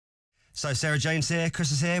So Sarah Jane's here,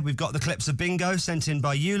 Chris is here. We've got the clips of bingo sent in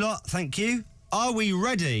by you lot. Thank you. Are we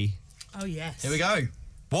ready? Oh, yes. Here we go.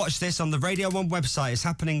 Watch this on the Radio 1 website. It's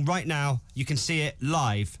happening right now. You can see it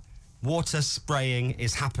live. Water spraying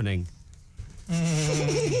is happening.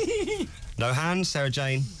 No hands, Sarah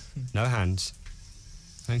Jane. No hands.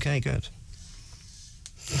 Okay, good.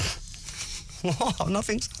 What?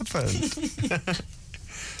 Nothing's happened.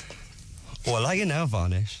 Oh, I like your nail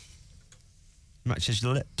varnish. Matches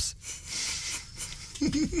your lips.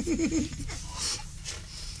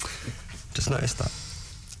 Just noticed that.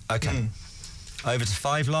 Okay. Over to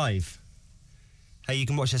 5 Live. Hey, you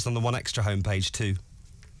can watch this on the 1 Extra homepage too.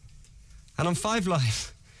 And on 5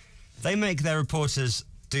 Live, they make their reporters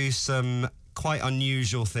do some quite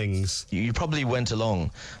unusual things. You probably went along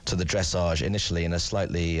to the dressage initially in a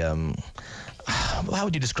slightly, how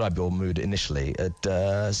would you describe your mood initially?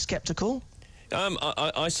 Sceptical?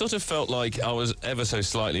 I sort of felt like I was ever so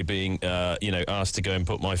slightly being, asked to go and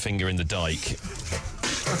put my finger in the dike.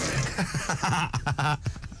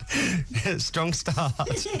 Strong start.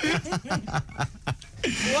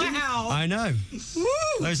 Wow. I know. Woo.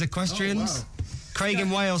 Those equestrians. Oh, wow. Craig in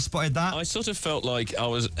Wales spotted that. I sort of felt like I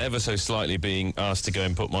was ever so slightly being asked to go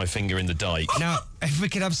and put my finger in the dike. Now, if we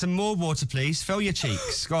could have some more water, please. Fill your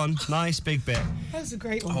cheeks. Go on. Nice big bit. That's a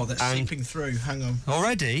great one. Oh, that's seeping through. Hang on.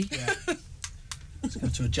 Already? Yeah. Just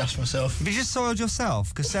got to adjust myself. Have you just soiled yourself?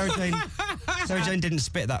 Because Sarah Jane didn't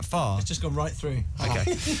spit that far. It's just gone right through.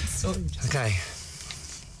 Okay. Okay.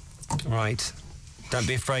 Right. Don't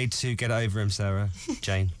be afraid to get over him, Sarah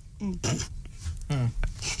Jane.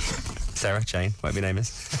 Sarah Jane, whatever your name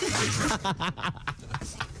is.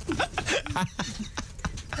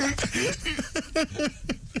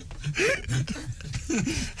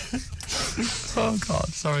 Oh, God,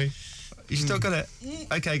 sorry. You still got it?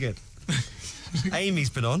 Okay, good. Amy's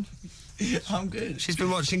been on. I'm good. She's been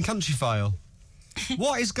watching Country File.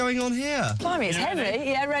 What is going on here? Blimey, it's heavy.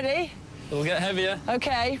 Yeah, ready? It'll get heavier.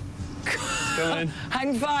 Okay. Go in.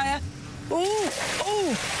 Hang fire. Ooh,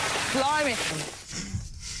 ooh. Blimey.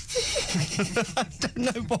 I don't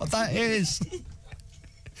know what that is.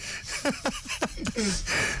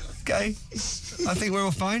 Okay. I think we're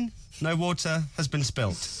all fine. No water has been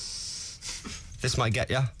spilt. This might get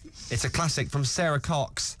ya. It's a classic from Sarah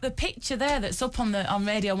Cox. The picture there that's up on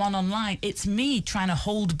Radio 1 online, it's me trying to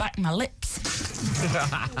hold back my lips.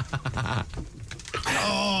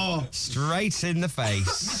 Oh! Straight in the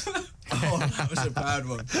face. Oh, that was a bad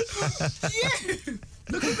one. You!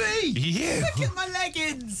 Look at me! You! Look at my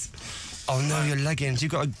leggings! Oh, no, your leggings.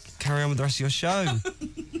 You've got to carry on with the rest of your show.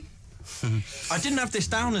 I didn't have this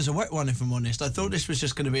down as a wet one, if I'm honest. I thought this was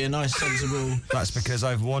just going to be a nice, sensible... That's because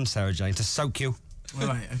I've warned Sarah Jane to soak you.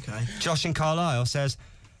 Right, OK. Josh in Carlisle says,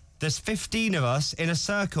 there's 15 of us in a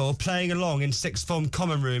circle playing along in sixth form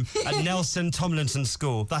common room at Nelson Tomlinson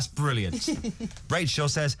School. That's brilliant. Rachel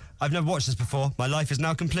says, I've never watched this before. My life is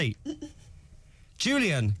now complete.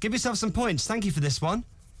 Julian, give yourself some points. Thank you for this one.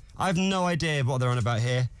 I have no idea what they're on about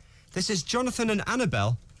here. This is Jonathan and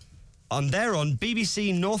Annabelle. They're on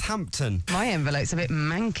BBC Northampton. My envelope's a bit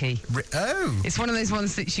manky. Oh. It's one of those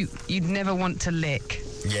ones that you'd never want to lick.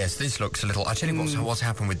 Yes, this looks a little... I tell you what's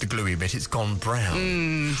happened with the gluey bit. It's gone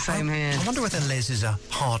brown. Same here. I wonder whether Les is a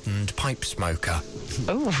hardened pipe smoker.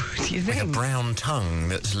 Oh, do you think? With a brown tongue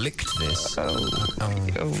that's licked this. Oh.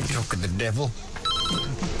 Look at the devil.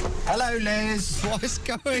 Hello, Les. What is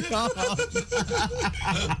going on?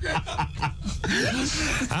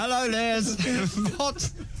 Hello, Les.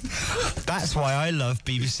 What? That's why I love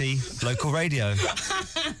BBC local radio.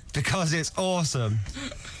 Because it's awesome.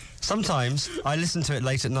 Sometimes I listen to it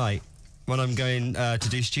late at night when I'm going to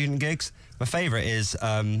do student gigs. My favourite is,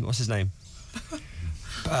 what's his name?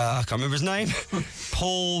 I can't remember his name.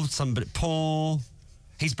 Paul.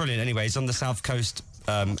 He's brilliant anyway. He's on the South Coast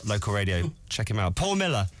local radio. Check him out. Paul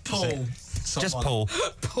Miller. Paul. Just Paul.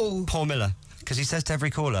 Paul Miller. Because he says to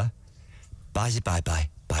every caller, bye-bye.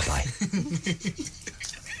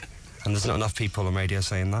 And there's not enough people on radio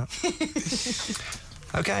saying that.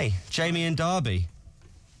 OK, Jamie and Derby.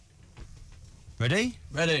 Ready?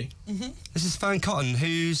 Ready. This is Fern Cotton,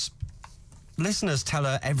 whose listeners tell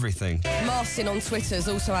her everything. Martin on Twitter's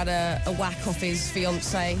also had a whack off his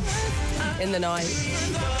fiancée in the night.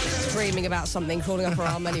 Screaming about something, crawling up her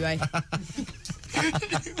arm anyway.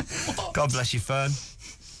 God bless you, Fern.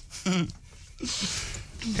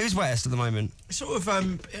 Who's wettest at the moment? Sort of,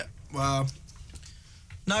 well...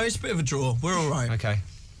 No, it's a bit of a draw. We're all right. OK.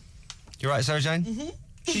 You right, Sarah Jane?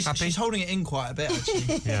 She's holding it in quite a bit,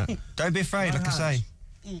 actually. Yeah. Don't be afraid, like I say.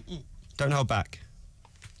 Don't hold back.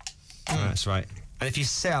 That's right. And if you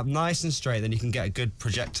sit up nice and straight, then you can get a good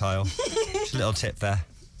projectile. Just a little tip there.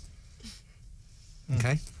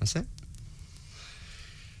 Okay, that's it.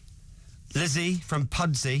 Lizzie from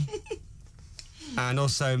Pudsey and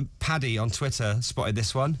also Paddy on Twitter spotted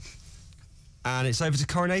this one. And it's over to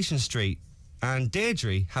Coronation Street. And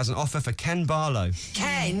Deirdre has an offer for Ken Barlow.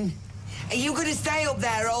 Ken, are you going to stay up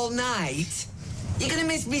there all night? You're going to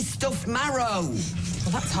miss me stuffed marrow.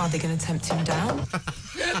 Well, that's hardly going to tempt him down.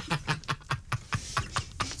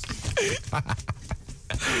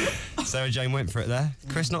 Sarah Jane went for it there.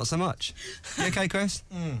 Chris, not so much. You okay, Chris?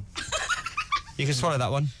 You can swallow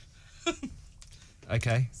that one.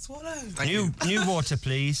 Okay. Swallow. New water,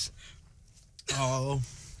 please. Oh.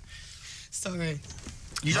 Sorry.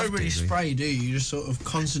 You don't really spray, do you? You just sort of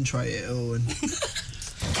concentrate it all. And...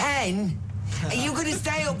 Ken, are you going to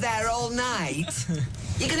stay up there all night?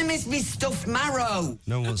 You're going to miss me stuffed marrow.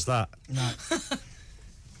 No one wants that. No.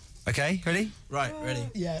 Okay, ready? Right, ready.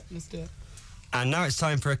 Yeah, let's do it. And now it's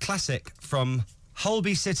time for a classic from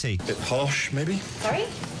Holby City. Bit harsh, maybe? Sorry?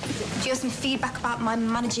 Do you have some feedback about my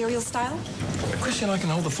managerial style? Christian, I can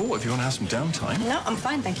hold the fort if you want to have some downtime. No, I'm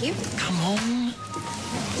fine, thank you. Come on.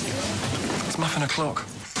 It's muffin o'clock.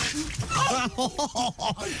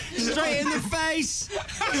 Straight in the face!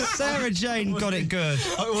 Sarah Jane got it good.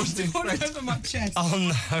 I was impressed. Over my chest. Oh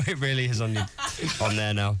no, it really is on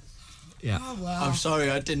there now. Yeah. Oh, wow. I'm sorry,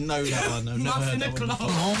 I didn't know that one. I've never heard that one before.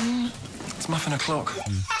 Come on. It's muffin o'clock.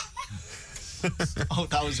 Oh,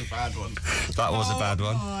 that was a bad one. That was a bad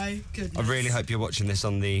one. My goodness. I really hope you're watching this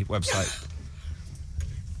on the website.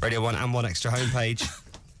 Radio 1 and 1 Extra homepage.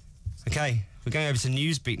 Okay, we're going over to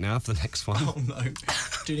Newsbeat now for the next one. Oh, no.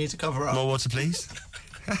 Do you need to cover up? More water, please.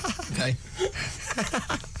 Okay.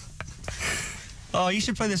 Oh, you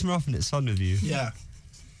should play this more often. It's fun with you. Yeah.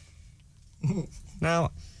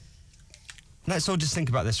 Now, let's all just think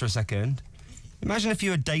about this for a second. Imagine if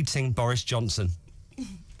you were dating Boris Johnson.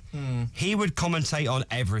 He would commentate on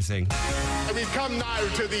everything. And we come now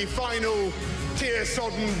to the final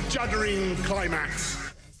tear-sodden, juddering climax.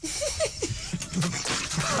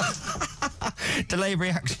 Delayed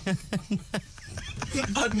reaction.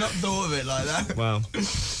 I'd not thought of it like that. Well,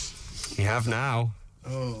 you have now.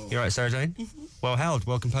 Oh. You all right, Sarah Jane? Well held,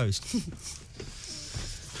 well composed.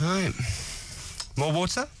 All right. More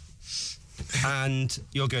water? And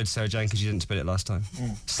you're good, Sarah Jane, because you didn't spit it last time.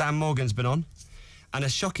 Sam Morgan's been on. And a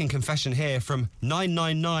shocking confession here from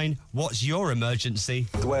 999. What's your emergency?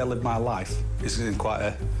 The way I live my life is in quite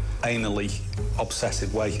a anally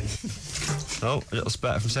obsessive way. Oh, a little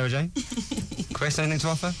spurt from Sarah Jane. Chris, anything to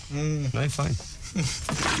offer? No, fine.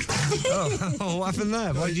 Oh, what happened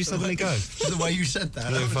there? Why did you suddenly go? The way you said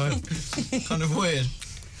that. No, fine. Kind of weird.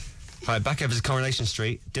 All right, back over to Coronation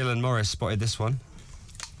Street. Dylan Morris spotted this one.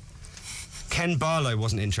 Ken Barlow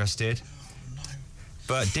wasn't interested. Oh, no.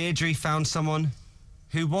 But Deirdre found someone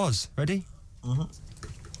who was. Ready?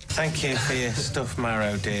 Thank you for your stuffed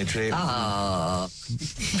marrow, Deirdre. Ah.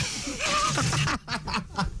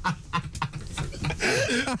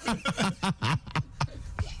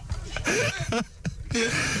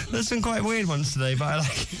 There's some quite weird ones today, but I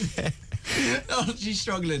like it. Oh, she's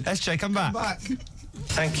struggling. SJ, come back.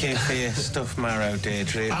 Thank you for your stuffed marrow,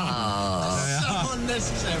 Deirdre. So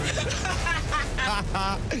unnecessary.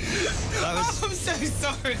 I'm so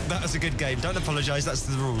sorry. That was a good game. Don't apologise. That's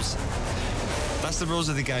the rules. That's the rules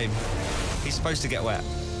of the game. He's supposed to get wet.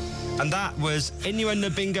 And that was Innuendo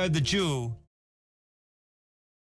Bingo, the Jewel.